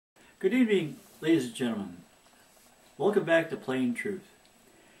Good evening, ladies and gentlemen. Welcome back to Plain Truth.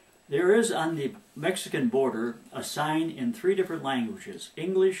 There is on the Mexican border a sign in 3 different languages: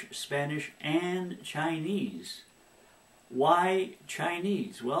 English, Spanish, and Chinese. Why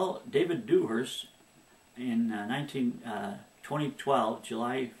Chinese? Well, David Dewhurst in 2012,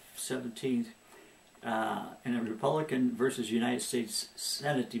 July 17th, in a Republican versus United States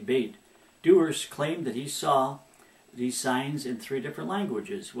Senate debate, Dewhurst claimed that he saw these signs in 3 different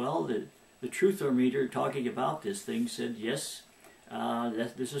languages. Well, the truthometer talking about this thing said, yes,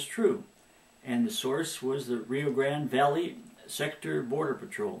 this is true. And the source was the Rio Grande Valley Sector Border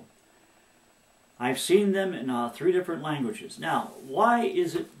Patrol. I've seen them in 3 different languages. Now, why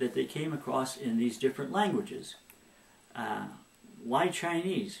is it that they came across in these different languages? Why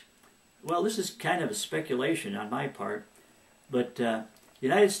Chinese? Well, this is kind of a speculation on my part, but the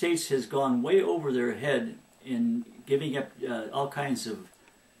United States has gone way over their head in giving up all kinds of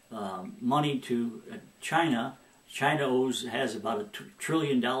money to China. China has about $1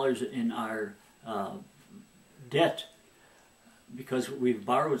 trillion in our debt because we've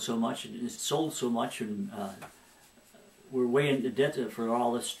borrowed so much and sold so much, and we're way into debt for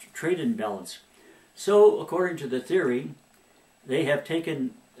all this trade imbalance. So, according to the theory, they have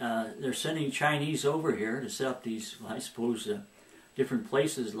taken, they're sending Chinese over here to set up these, I suppose, different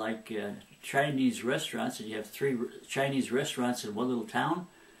places like Chinese restaurants, and you have 3 Chinese restaurants in one little town.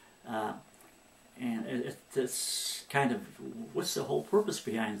 And it's kind of, what's the whole purpose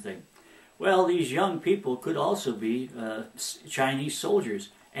behind the thing? Well, these young people could also be Chinese soldiers,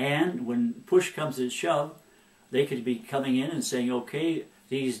 and when push comes to shove, they could be coming in and saying, okay,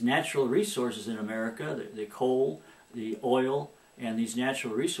 these natural resources in America, the coal, the oil, and these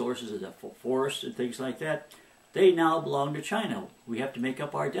natural resources, the forests and things like that, they now belong to China. We have to make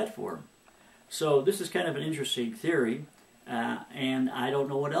up our debt for them. So this is kind of an interesting theory. And I don't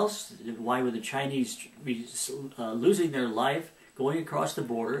know what else. Why would the Chinese be losing their life going across the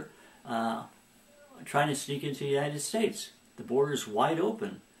border, trying to sneak into the United States? The border is wide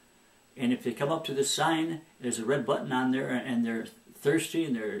open, and if they come up to the sign, there's a red button on there, and they're thirsty,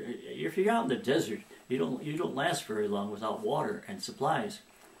 and if you're out in the desert, you don't last very long without water and supplies.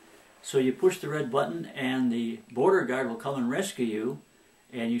 So you push the red button, and the border guard will come and rescue you,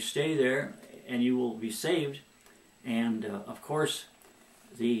 and you stay there, and you will be saved. And of course,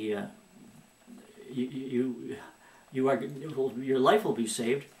 your life will be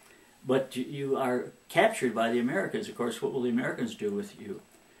saved, but you are captured by the Americans. Of course, what will the Americans do with you?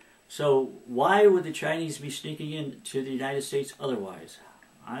 So why would the Chinese be sneaking into the United States otherwise?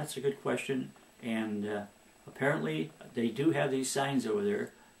 That's a good question, and apparently they do have these signs over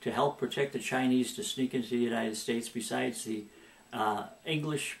there to help protect the Chinese to sneak into the United States, besides the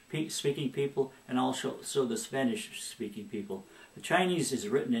English-speaking people and also the Spanish-speaking people. The Chinese is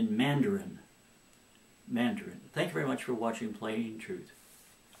written in Mandarin. Thank you very much for watching Plain Truth.